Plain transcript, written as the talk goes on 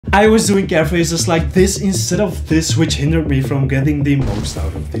I was doing calf raises like this instead of this, which hindered me from getting the most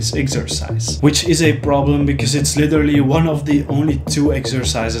out of this exercise. Which is a problem because it's literally one of the only 2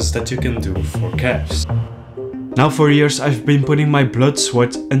 exercises that you can do for calves. Now for years I've been putting my blood,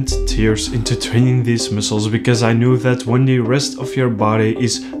 sweat and tears into training these muscles because I knew that when the rest of your body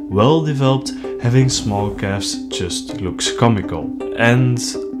is well developed, having small calves just looks comical. And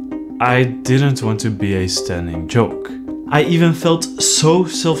I didn't want to be a standing joke. I even felt so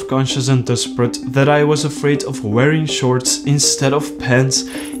self-conscious and desperate that I was afraid of wearing shorts instead of pants,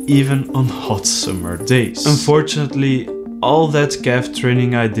 even on hot summer days. Unfortunately, all that calf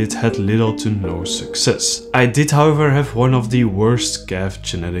training I did had little to no success. I did, however, have one of the worst calf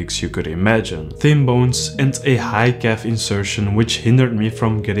genetics you could imagine. Thin bones and a high calf insertion, which hindered me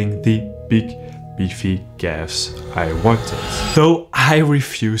from getting the big beefy calves I wanted. Though I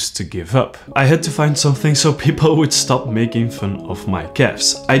refused to give up. I had to find something so people would stop making fun of my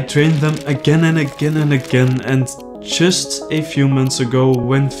calves. I trained them again and again and again, and just a few months ago,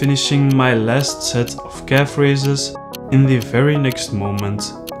 when finishing my last set of calf raises, in the very next moment,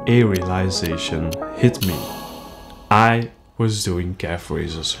 a realization hit me. I was doing calf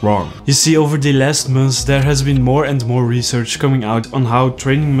raises wrong. You see, over the last months there has been more and more research coming out on how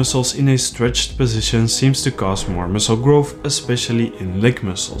training muscles in a stretched position seems to cause more muscle growth, especially in leg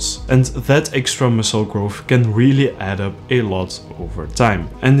muscles. And that extra muscle growth can really add up a lot over time.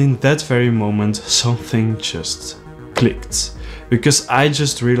 And in that very moment, something just clicked. Because I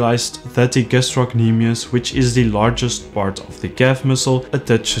just realized that the gastrocnemius, which is the largest part of the calf muscle,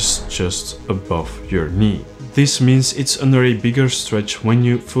 attaches just above your knee. This means it's under a bigger stretch when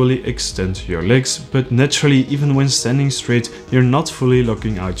you fully extend your legs, but naturally, even when standing straight, you're not fully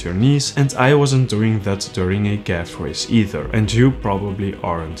locking out your knees, and I wasn't doing that during a calf raise either, and you probably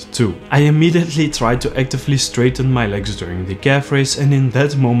aren't too. I immediately tried to actively straighten my legs during the calf raise, and in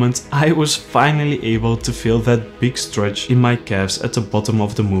that moment I was finally able to feel that big stretch in my calves at the bottom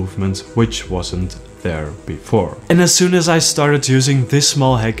of the movement, which wasn't there before. And as soon as I started using this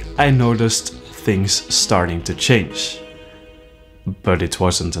small hack, I noticed things starting to change. But it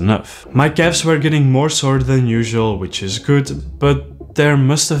wasn't enough. My calves were getting more sore than usual, which is good, but there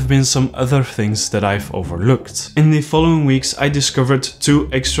must have been some other things that I've overlooked. In the following weeks, I discovered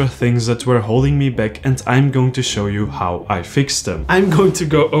 2 extra things that were holding me back, and I'm going to show you how I fixed them. I'm going to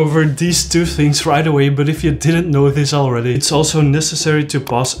go over these 2 things right away, but if you didn't know this already, it's also necessary to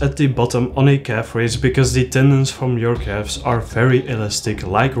pause at the bottom on a calf raise because the tendons from your calves are very elastic,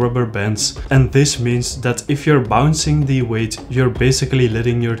 like rubber bands, and this means that if you're bouncing the weight, you're basically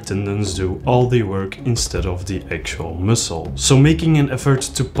letting your tendons do all the work instead of the actual muscle. So making an effort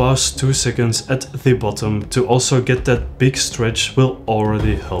to pause 2 seconds at the bottom to also get that big stretch will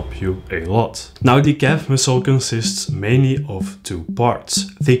already help you a lot. Now the calf muscle consists mainly of 2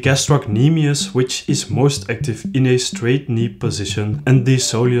 parts. The gastrocnemius, which is most active in a straight knee position, and the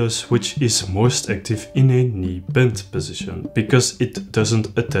soleus, which is most active in a knee bent position, because it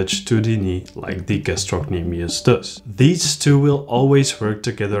doesn't attach to the knee like the gastrocnemius does. These 2 will always work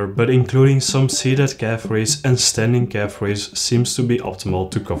together, but including some seated calf raise and standing calf raise seems to be optimal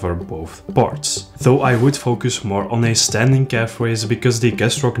to cover both parts. Though I would focus more on a standing calf raise because the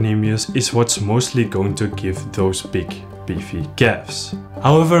gastrocnemius is what's mostly going to give those big beefy calves.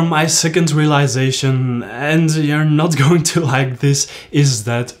 However, my second realization, and you're not going to like this, is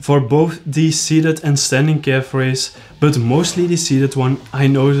that for both the seated and standing calf raise, but mostly the seated one, I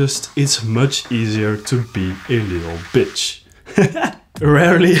noticed it's much easier to be a little bitch.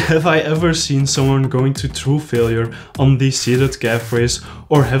 Rarely have I ever seen someone going to true failure on the seated calf raise,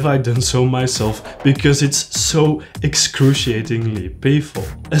 or have I done so myself, because it's so excruciatingly painful,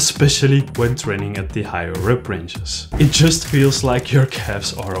 especially when training at the higher rep ranges. It just feels like your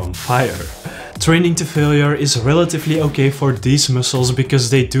calves are on fire. Training to failure is relatively okay for these muscles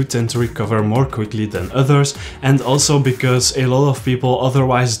because they do tend to recover more quickly than others, and also because a lot of people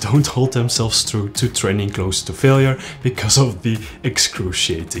otherwise don't hold themselves true to training close to failure because of the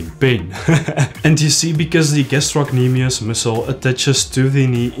excruciating pain. And you see, because the gastrocnemius muscle attaches to the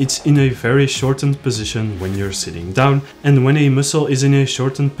knee, it's in a very shortened position when you're sitting down, and when a muscle is in a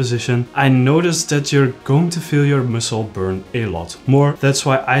shortened position, I noticed that you're going to feel your muscle burn a lot more. That's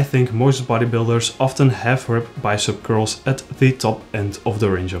why I think most bodybuilders bodybuilders often have rep bicep curls at the top end of the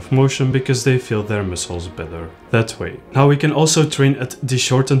range of motion because they feel their muscles better that way. Now we can also train at the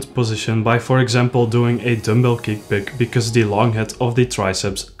shortened position by, for example, doing a dumbbell kickback because the long head of the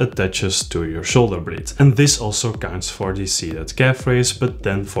triceps attaches to your shoulder blade. And this also counts for the seated calf raise, but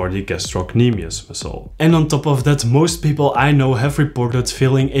then for the gastrocnemius muscle. And on top of that, most people I know have reported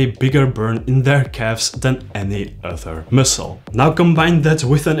feeling a bigger burn in their calves than any other muscle. Now combine that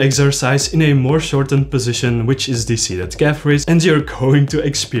with an exercise in a more shortened position, which is the seated calf raise, and you're going to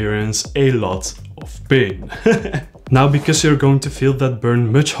experience a lot of pain. Now, because you're going to feel that burn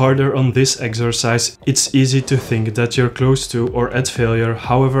much harder on this exercise, it's easy to think that you're close to or at failure.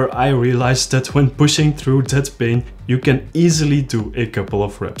 However, I realized that when pushing through that pain, you can easily do a couple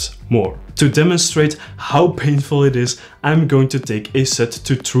of reps more. To demonstrate how painful it is, I'm going to take a set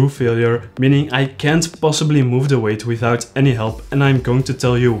to true failure, meaning I can't possibly move the weight without any help, and I'm going to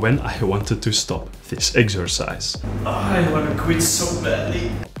tell you when I wanted to stop this exercise. I want to quit so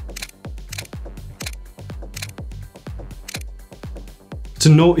badly. To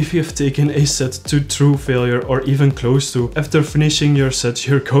know if you have taken a set to true failure or even close to, after finishing your set,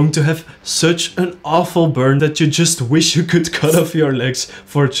 you're going to have such an awful burn that you just wish you could cut off your legs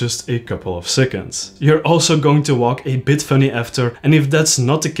for just a couple of seconds. You're also going to walk a bit funny after, and if that's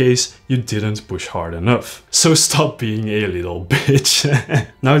not the case, you didn't push hard enough. So stop being a little bitch.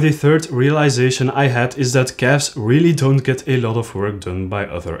 Now the third realization I had is that calves really don't get a lot of work done by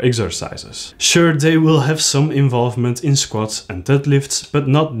other exercises. Sure, they will have some involvement in squats and deadlifts, but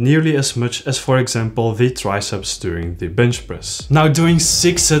not nearly as much as, for example, the triceps during the bench press. Now, doing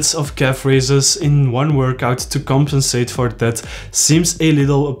 6 sets of calf raises in one workout to compensate for that seems a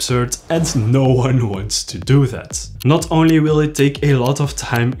little absurd, and no one wants to do that. Not only will it take a lot of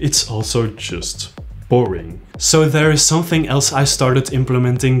time, it's also just boring. So there is something else I started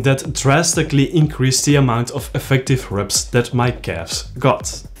implementing that drastically increased the amount of effective reps that my calves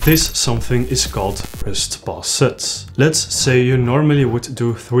got. This something is called rest pause sets. Let's say you normally would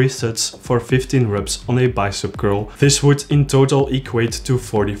do 3 sets for 15 reps on a bicep curl. This would in total equate to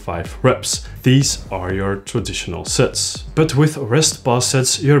 45 reps. These are your traditional sets. But with rest pause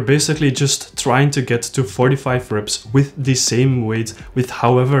sets, you're basically just trying to get to 45 reps with the same weight with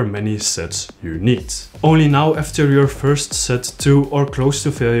however many sets you need. Only now, after your first set to or close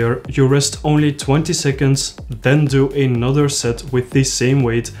to failure, you rest only 20 seconds, then do another set with the same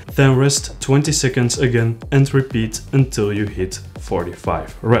weight, then rest 20 seconds again and repeat until you hit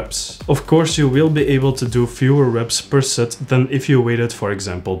 45 reps. Of course, you will be able to do fewer reps per set than if you waited, for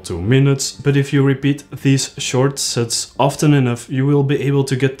example, 2 minutes, but if you repeat these short sets often enough, you will be able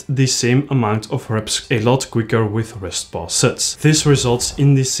to get the same amount of reps a lot quicker with rest pause sets. This results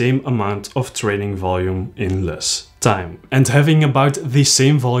in the same amount of training volume in less time. And having about the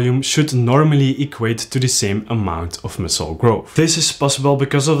same volume should normally equate to the same amount of muscle growth. This is possible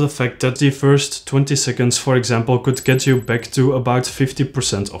because of the fact that the first 20 seconds, for example, could get you back to about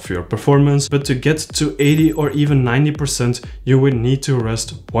 50% of your performance, but to get to 80 or even 90%, you would need to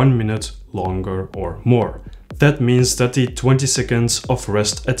rest 1 minute longer or more. That means that the 20 seconds of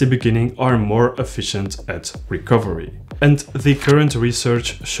rest at the beginning are more efficient at recovery. And the current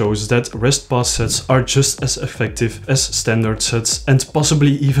research shows that rest pause sets are just as effective as standard sets and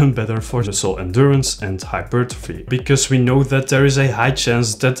possibly even better for muscle endurance and hypertrophy, because we know that there is a high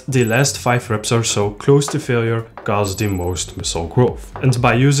chance that the last 5 reps or so close to failure cause the most muscle growth. And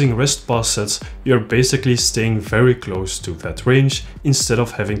by using rest pause sets, you're basically staying very close to that range instead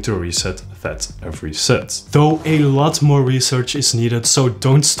of having to reset that every set. Though a lot more research is needed, so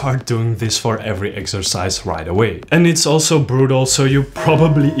don't start doing this for every exercise right away. And it's also brutal, so you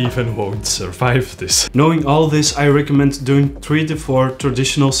probably even won't survive this. Knowing all this, I recommend doing 3 to 4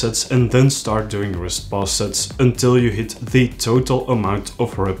 traditional sets and then start doing rest pause sets until you hit the total amount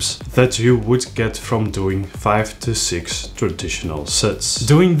of reps that you would get from doing 5 to 6 traditional sets.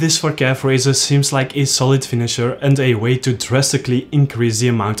 Doing this for calf raises seems like a solid finisher and a way to drastically increase the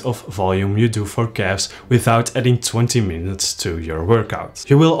amount of volume you do for calves without adding 20 minutes to your workout.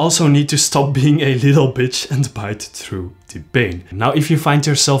 You will also need to stop being a little bitch and bite through the pain. Now, if you find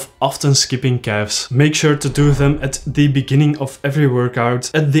yourself often skipping calves, make sure to do them at the beginning of every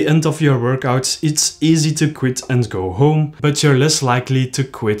workout. At the end of your workouts, it's easy to quit and go home, but you're less likely to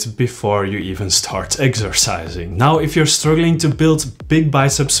quit before you even start exercising. Now, if you're struggling to build big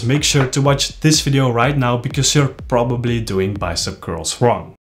biceps, make sure to watch this video right now because you're probably doing bicep curls wrong.